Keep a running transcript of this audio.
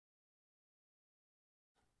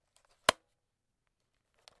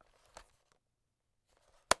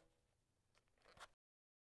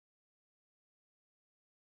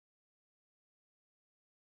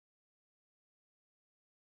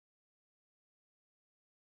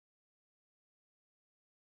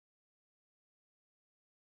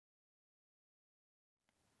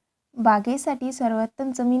बागेसाठी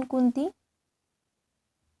सर्वोत्तम जमीन कोणती?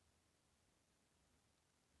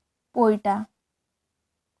 पोयटा.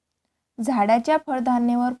 झाडाच्या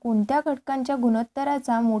फळधान्यावर कोणत्या घटकांच्या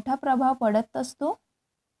गुणोत्तराचा मोठा प्रभाव पडत असतो?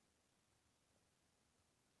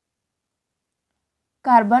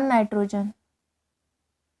 Carbon, nitrogen.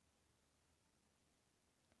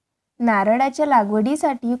 नारळाच्या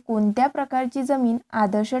लागवडीसाठी कोणत्या प्रकारची जमीन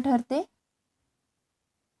आदर्श ठरते?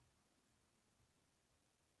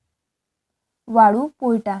 वाळू,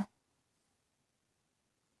 पोयटा.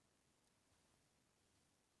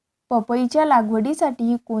 पपईच्या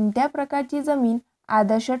लागवडीसाठी कोणत्या प्रकारची जमीन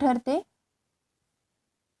आदर्श ठरते?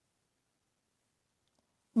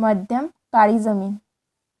 मध्यम, काळी जमीन.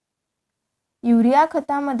 युरिया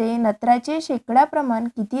खतामध्ये नत्राचे शेकडा प्रमाण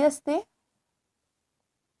किती असते?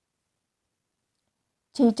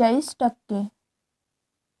 46%.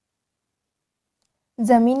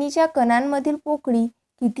 जमिनीच्या कणांमधील पोकळी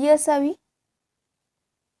किती असावी?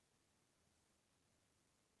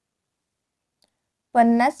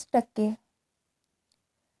 50%.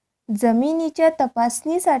 जमिनीच्या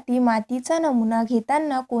तपासणीसाठी मातीचा नमुना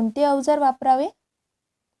घेताना कोणते अवजार वापरावे?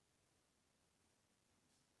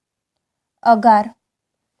 AGR.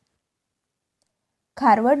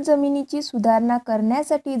 खारवट जमिनीची सुधारणा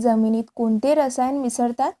करण्यासाठी जमिनीत कोणते रसायन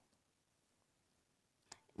मिसळतात?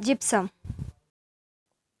 जिप्सम.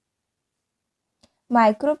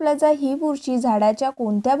 मायक्रोप्लाझा ही बुरशी झाडाच्या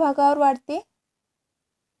कोणत्या भागावर वाढते?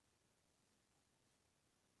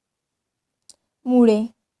 मुळे.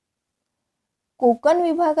 कोकण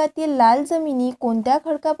विभागातील लाल जमिनी कोणत्या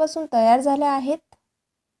खडकापासून तयार झाल्या आहेत?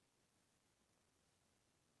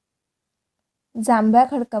 जांभ्या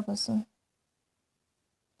खडकापासून.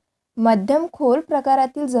 मध्यम खोल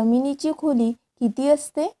प्रकारातील जमिनीची खोली किती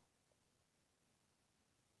असते?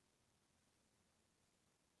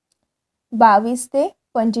 22 ते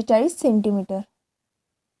 45 सेंटीमीटर.